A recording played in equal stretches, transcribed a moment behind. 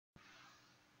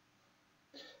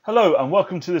Hello and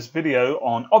welcome to this video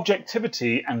on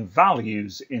objectivity and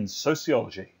values in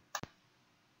sociology.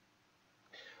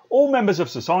 All members of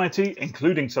society,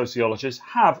 including sociologists,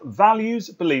 have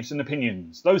values, beliefs and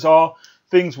opinions. Those are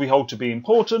things we hold to be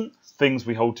important, things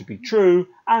we hold to be true,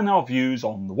 and our views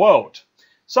on the world.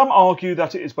 Some argue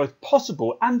that it is both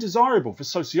possible and desirable for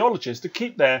sociologists to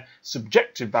keep their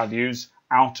subjective values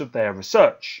out of their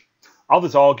research.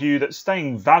 Others argue that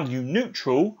staying value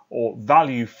neutral or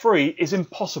value free is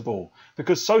impossible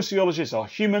because sociologists are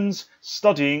humans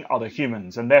studying other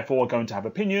humans and therefore are going to have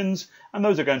opinions, and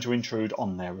those are going to intrude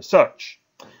on their research.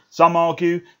 Some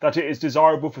argue that it is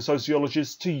desirable for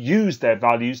sociologists to use their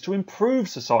values to improve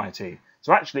society,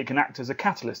 so actually it can act as a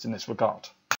catalyst in this regard.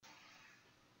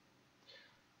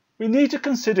 We need to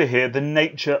consider here the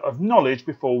nature of knowledge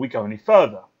before we go any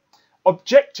further.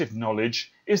 Objective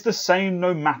knowledge is the same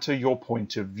no matter your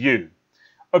point of view.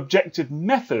 Objective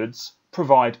methods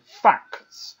provide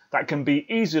facts that can be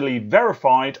easily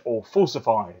verified or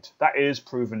falsified, that is,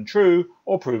 proven true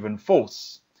or proven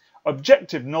false.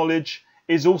 Objective knowledge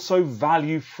is also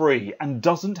value-free and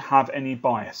doesn't have any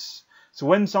bias. So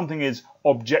when something is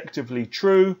objectively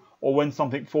true or when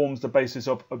something forms the basis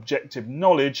of objective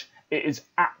knowledge, it is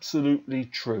absolutely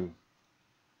true.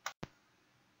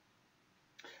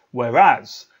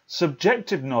 Whereas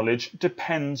subjective knowledge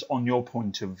depends on your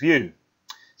point of view.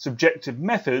 Subjective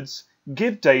methods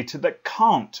give data that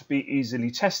can't be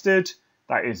easily tested,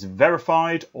 that is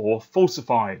verified or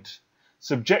falsified.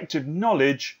 Subjective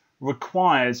knowledge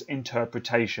requires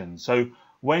interpretation. So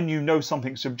when you know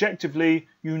something subjectively,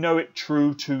 you know it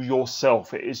true to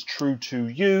yourself. It is true to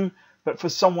you, but for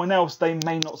someone else, they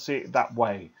may not see it that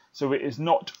way. So it is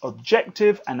not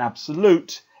objective and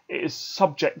absolute. It is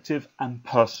subjective and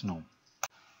personal.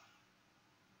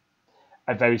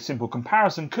 A very simple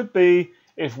comparison could be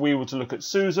if we were to look at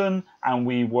Susan and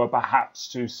we were perhaps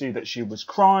to see that she was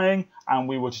crying and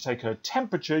we were to take her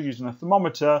temperature using a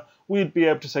thermometer, we'd be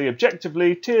able to say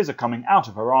objectively tears are coming out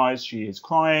of her eyes, she is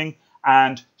crying,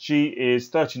 and she is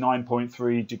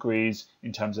 39.3 degrees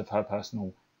in terms of her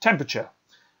personal temperature.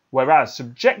 Whereas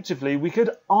subjectively we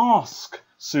could ask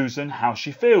Susan how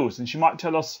she feels and she might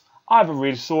tell us, I have a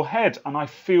really sore head and I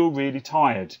feel really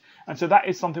tired. And so that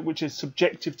is something which is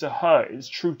subjective to her. It's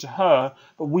true to her,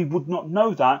 but we would not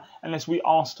know that unless we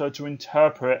asked her to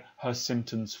interpret her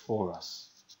symptoms for us.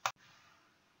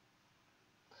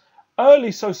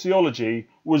 Early sociology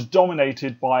was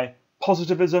dominated by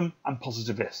positivism and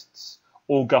positivists.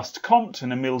 Auguste Comte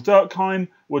and Emile Durkheim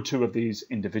were two of these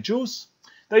individuals.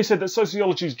 They said that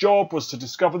sociology's job was to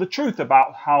discover the truth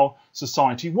about how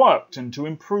society worked and to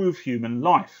improve human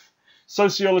life.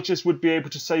 Sociologists would be able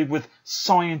to say with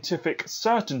scientific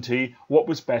certainty what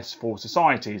was best for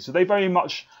society. So they very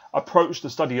much approached the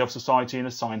study of society in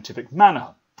a scientific manner.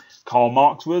 Karl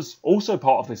Marx was also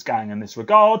part of this gang in this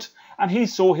regard, and he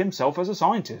saw himself as a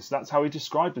scientist. That's how he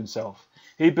described himself.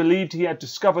 He believed he had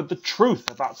discovered the truth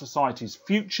about society's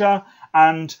future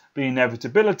and the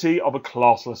inevitability of a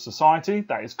classless society,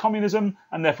 that is communism,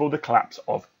 and therefore the collapse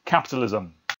of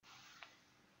capitalism.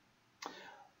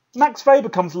 Max Weber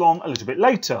comes along a little bit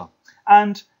later,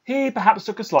 and he perhaps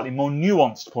took a slightly more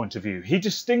nuanced point of view. He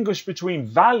distinguished between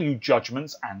value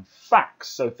judgments and facts,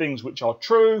 so things which are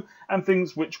true and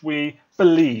things which we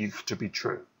believe to be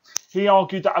true. He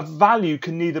argued that a value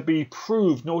can neither be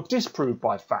proved nor disproved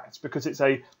by facts because it's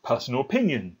a personal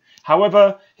opinion.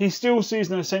 However, he still sees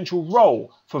an essential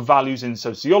role for values in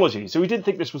sociology, so he didn't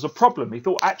think this was a problem. He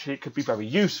thought actually it could be very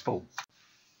useful.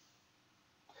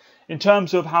 In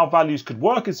terms of how values could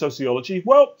work in sociology,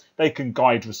 well, they can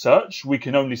guide research. We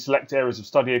can only select areas of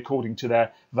study according to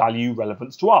their value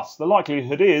relevance to us. The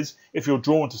likelihood is, if you're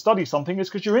drawn to study something, it's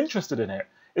because you're interested in it.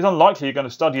 It's unlikely you're going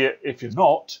to study it if you're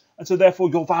not, and so therefore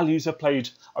your values have played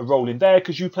a role in there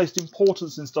because you placed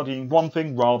importance in studying one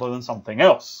thing rather than something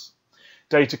else.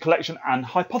 Data collection and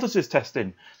hypothesis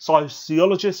testing.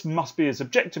 Sociologists must be as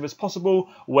objective as possible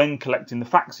when collecting the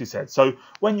facts, he said. So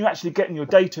when you're actually getting your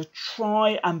data,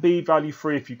 try and be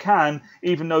value-free if you can,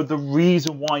 even though the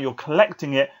reason why you're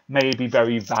collecting it may be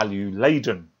very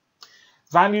value-laden.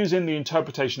 Values in the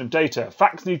interpretation of data.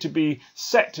 Facts need to be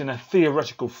set in a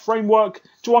theoretical framework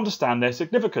to understand their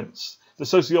significance. The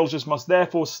sociologists must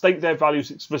therefore state their values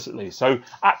explicitly. So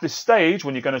at this stage,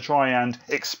 when you're going to try and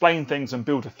explain things and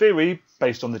build a theory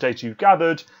based on the data you've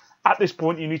gathered, at this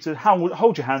point you need to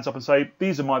hold your hands up and say,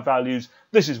 these are my values,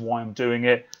 this is why I'm doing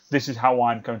it, this is how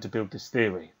I'm going to build this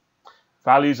theory.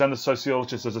 Values and the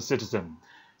sociologist as a citizen.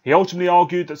 He ultimately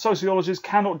argued that sociologists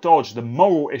cannot dodge the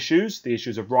moral issues, the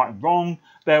issues of right and wrong,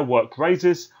 their work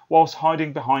raises, whilst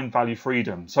hiding behind value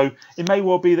freedom. So it may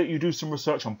well be that you do some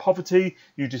research on poverty,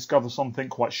 you discover something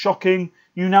quite shocking,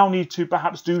 you now need to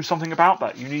perhaps do something about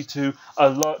that. You need to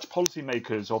alert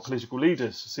policymakers or political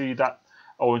leaders to see that,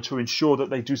 or to ensure that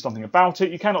they do something about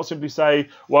it. You cannot simply say,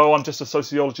 well, I'm just a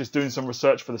sociologist doing some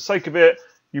research for the sake of it.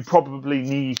 You probably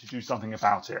need to do something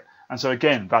about it. And so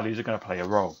again, values are going to play a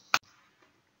role.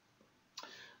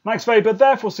 Max Weber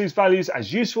therefore sees values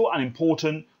as useful and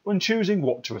important when choosing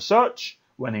what to research,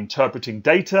 when interpreting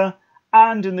data,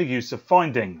 and in the use of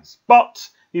findings. But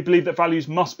he believed that values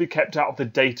must be kept out of the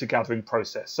data gathering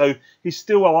process. So he's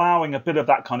still allowing a bit of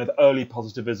that kind of early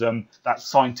positivism, that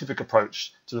scientific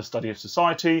approach to the study of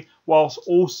society, whilst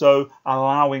also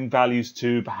allowing values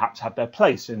to perhaps have their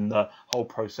place in the whole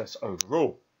process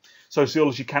overall.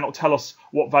 Sociology cannot tell us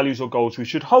what values or goals we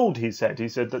should hold, he said. He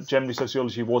said that generally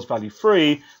sociology was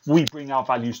value-free. We bring our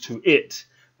values to it.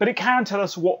 But it can tell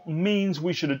us what means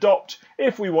we should adopt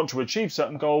if we want to achieve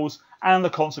certain goals and the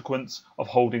consequence of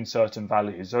holding certain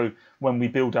values. So when we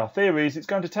build our theories, it's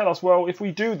going to tell us, well, if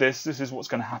we do this, this is what's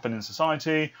going to happen in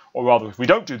society. Or rather, if we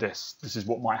don't do this, this is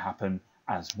what might happen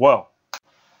as well.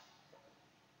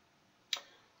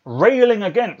 Railing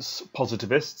against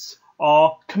positivists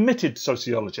are committed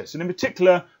sociologists, and in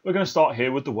particular we're going to start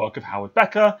here with the work of Howard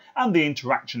Becker and the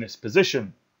interactionist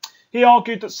position. He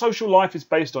argued that social life is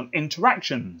based on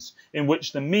interactions, in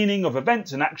which the meaning of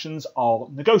events and actions are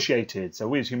negotiated. So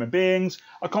we as human beings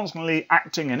are constantly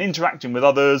acting and interacting with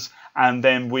others, and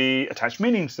then we attach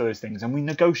meanings to those things and we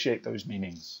negotiate those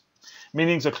meanings.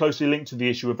 Meanings are closely linked to the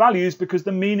issue of values because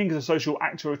the meaning a social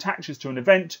actor attaches to an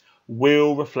event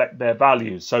will reflect their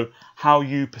values. So how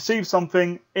you perceive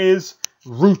something is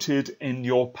rooted in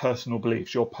your personal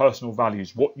beliefs, your personal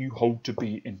values, what you hold to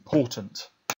be important.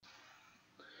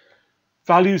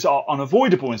 Values are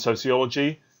unavoidable in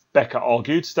sociology, Becker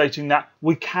argued, stating that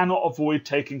we cannot avoid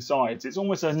taking sides. It's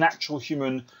almost a natural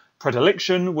human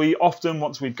predilection. We often,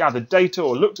 once we've gathered data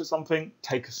or looked at something,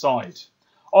 take a side.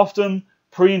 Often,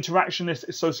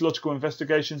 pre-interactionist sociological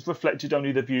investigations reflected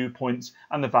only the viewpoints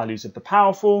and the values of the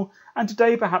powerful, and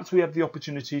today perhaps we have the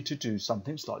opportunity to do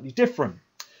something slightly different.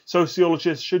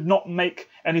 Sociologists should not make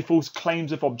any false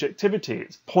claims of objectivity.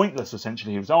 It's pointless,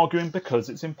 essentially, he was arguing, because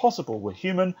it's impossible. We're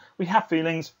human, we have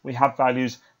feelings, we have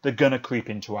values, they're going to creep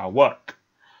into our work.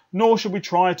 Nor should we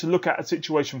try to look at a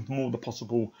situation from all the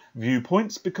possible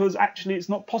viewpoints, because actually it's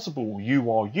not possible.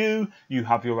 You are you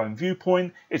have your own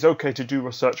viewpoint. It's okay to do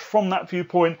research from that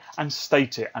viewpoint and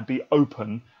state it and be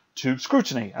open to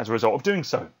scrutiny as a result of doing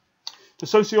so. The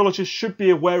sociologist should be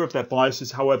aware of their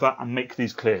biases, however, and make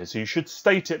these clear. So you should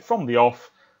state it from the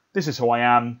off. This is who I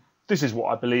am. This is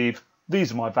what I believe.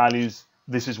 These are my values.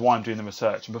 This is why I'm doing the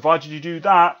research. And provided you do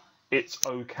that, it's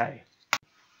okay.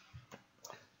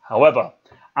 However,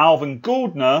 Alvin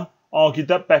Gardner argued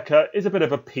that Becker is a bit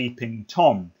of a peeping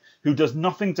Tom, who does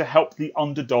nothing to help the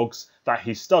underdogs that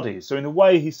he studies. So in a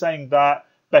way, he's saying that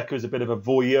Becker is a bit of a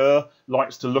voyeur,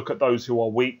 likes to look at those who are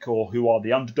weak or who are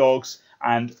the underdogs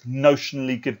and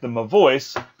notionally give them a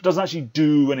voice, but doesn't actually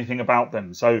do anything about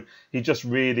them. So he just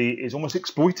really is almost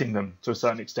exploiting them to a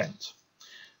certain extent.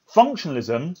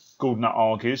 Functionalism, Gardner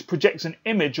argues, projects an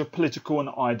image of political and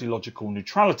ideological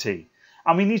neutrality.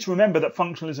 And we need to remember that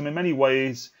functionalism in many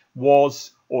ways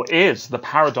was or is the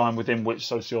paradigm within which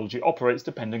sociology operates,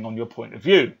 depending on your point of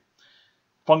view.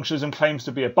 Functionalism claims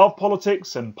to be above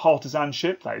politics and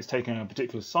partisanship, that is taking a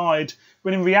particular side,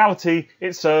 when in reality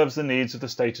it serves the needs of the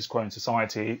status quo in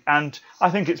society. And I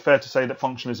think it's fair to say that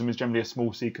functionalism is generally a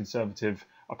small c conservative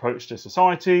approach to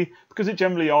society, because it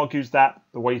generally argues that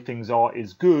the way things are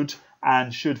is good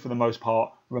and should for the most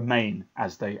part remain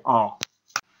as they are.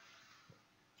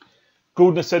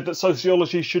 Gardner said that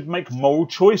sociology should make moral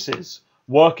choices,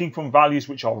 working from values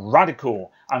which are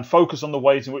radical and focus on the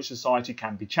ways in which society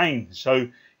can be changed. So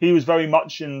he was very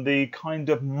much in the kind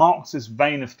of Marxist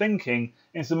vein of thinking,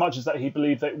 in so much as that he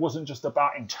believed that it wasn't just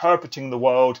about interpreting the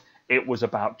world, it was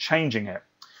about changing it.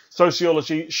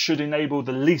 Sociology should enable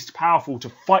the least powerful to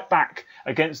fight back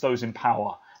against those in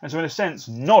power. And so in a sense,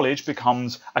 knowledge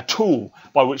becomes a tool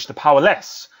by which the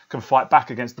powerless can fight back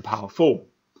against the powerful.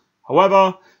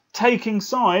 However, taking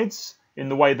sides in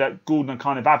the way that Gardner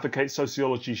kind of advocates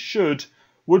sociology should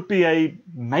would be a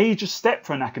major step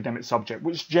for an academic subject,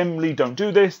 which generally don't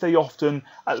do this. They often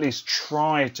at least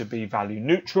try to be value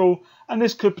neutral, and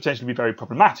this could potentially be very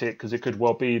problematic, because it could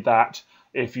well be that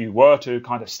if you were to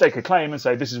kind of stake a claim and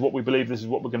say this is what we believe, this is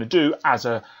what we're going to do as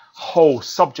a whole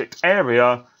subject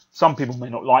area, Some people may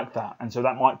not like that, and so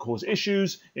that might cause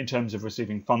issues in terms of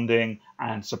receiving funding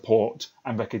and support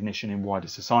and recognition in wider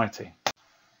society.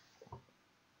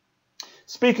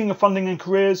 Speaking of funding and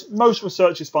careers, most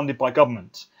research is funded by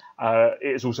government.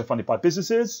 It is also funded by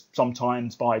businesses,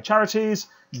 sometimes by charities,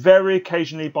 very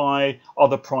occasionally by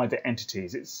other private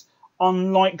entities. It's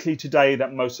unlikely today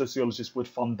that most sociologists would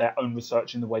fund their own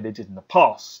research in the way they did in the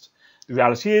past. The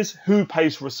reality is, who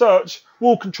pays for research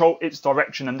will control its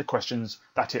direction and the questions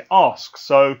that it asks.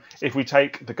 So if we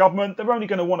take the government, they're only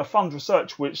going to want to fund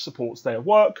research which supports their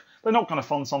work. They're not going to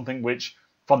fund something which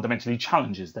fundamentally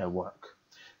challenges their work.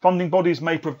 Funding bodies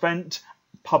may prevent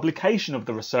publication of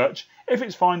the research if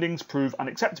its findings prove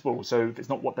unacceptable. So if it's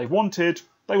not what they wanted,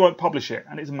 they won't publish it,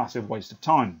 and it's a massive waste of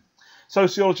time.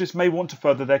 Sociologists may want to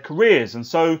further their careers, and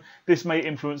so this may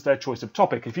influence their choice of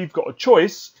topic. If you've got a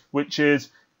choice, which is,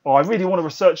 well, I really want to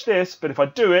research this, but if I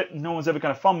do it, no one's ever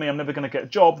going to fund me, I'm never going to get a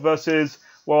job, versus,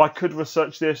 well, I could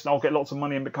research this and I'll get lots of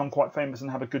money and become quite famous and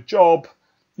have a good job,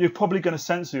 you're probably going to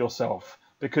censor yourself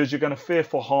because you're going to fear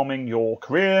for harming your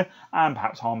career and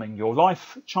perhaps harming your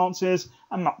life chances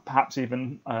and perhaps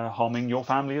even harming your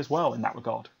family as well in that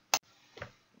regard.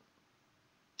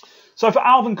 So for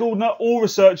Alvin Gardner, all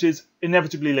research is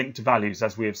inevitably linked to values,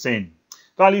 as we have seen.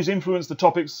 Values influence the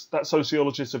topics that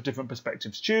sociologists of different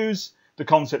perspectives choose, the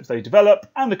concepts they develop,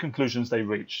 and the conclusions they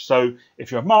reach. So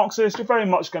if you're a Marxist, you're very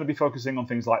much going to be focusing on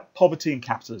things like poverty and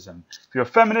capitalism. If you're a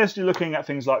feminist, you're looking at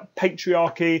things like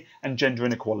patriarchy and gender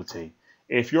inequality.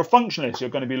 If you're a functionalist,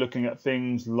 you're going to be looking at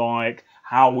things like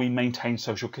how we maintain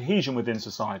social cohesion within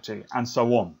society, and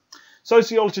so on.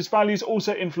 Sociologists' values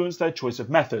also influence their choice of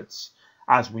methods.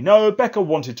 As we know, Becker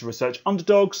wanted to research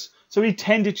underdogs, so he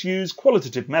tended to use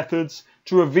qualitative methods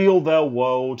to reveal their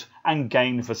world and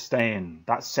gain verstehen,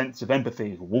 that sense of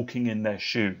empathy, walking in their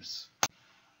shoes.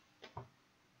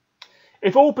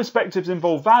 If all perspectives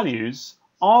involve values,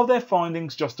 are their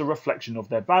findings just a reflection of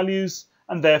their values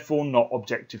and therefore not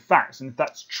objective facts? And if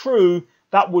that's true,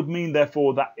 that would mean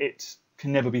therefore that it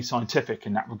can never be scientific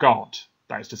in that regard.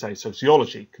 That is to say,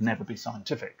 sociology can never be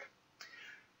scientific.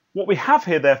 What we have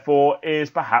here, therefore, is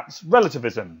perhaps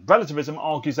relativism. Relativism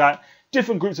argues that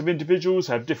different groups of individuals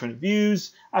have different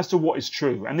views as to what is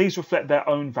true, and these reflect their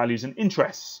own values and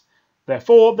interests.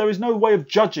 Therefore, there is no way of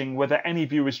judging whether any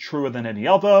view is truer than any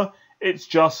other. It's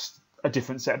just a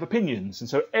different set of opinions. And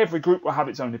so every group will have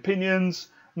its own opinions.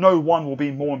 No one will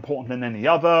be more important than any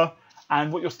other.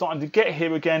 And what you're starting to get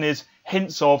here again is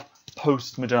hints of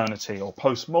postmodernity or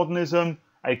postmodernism,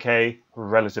 aka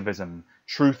relativism.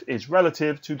 Truth is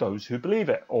relative to those who believe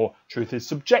it, or truth is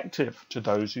subjective to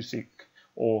those who seek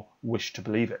or wish to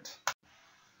believe it.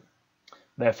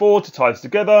 Therefore, to tie this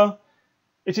together,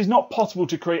 it is not possible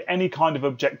to create any kind of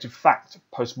objective fact,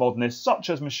 postmodernists such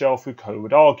as Michel Foucault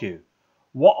would argue.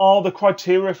 What are the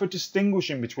criteria for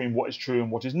distinguishing between what is true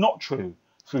and what is not true,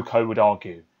 Foucault would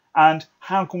argue. And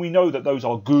how can we know that those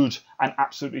are good and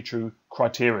absolutely true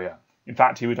criteria? In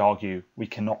fact, he would argue we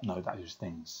cannot know those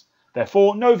things.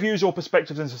 Therefore, no views or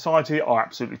perspectives in society are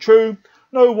absolutely true.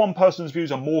 No one person's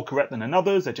views are more correct than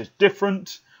another's, they're just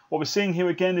different. What we're seeing here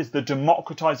again is the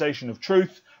democratization of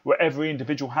truth, where every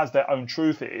individual has their own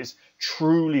truth. It is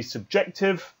truly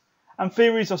subjective. And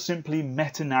theories are simply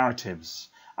meta-narratives.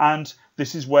 And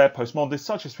this is where postmodernists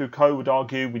such as Foucault would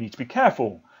argue we need to be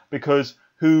careful, because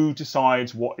who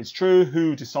decides what is true?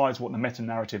 Who decides what the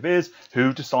meta-narrative is?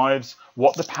 Who decides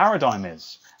what the paradigm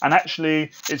is? And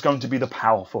actually, it's going to be the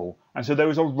powerful. And so there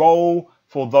is a role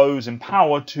for those in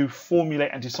power to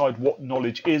formulate and decide what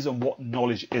knowledge is and what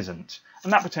knowledge isn't.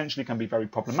 And that potentially can be very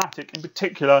problematic, in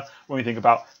particular when we think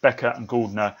about Becker and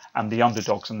Gardner and the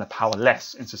underdogs and the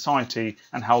powerless in society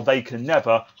and how they can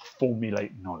never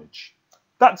formulate knowledge.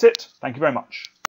 That's it. Thank you very much.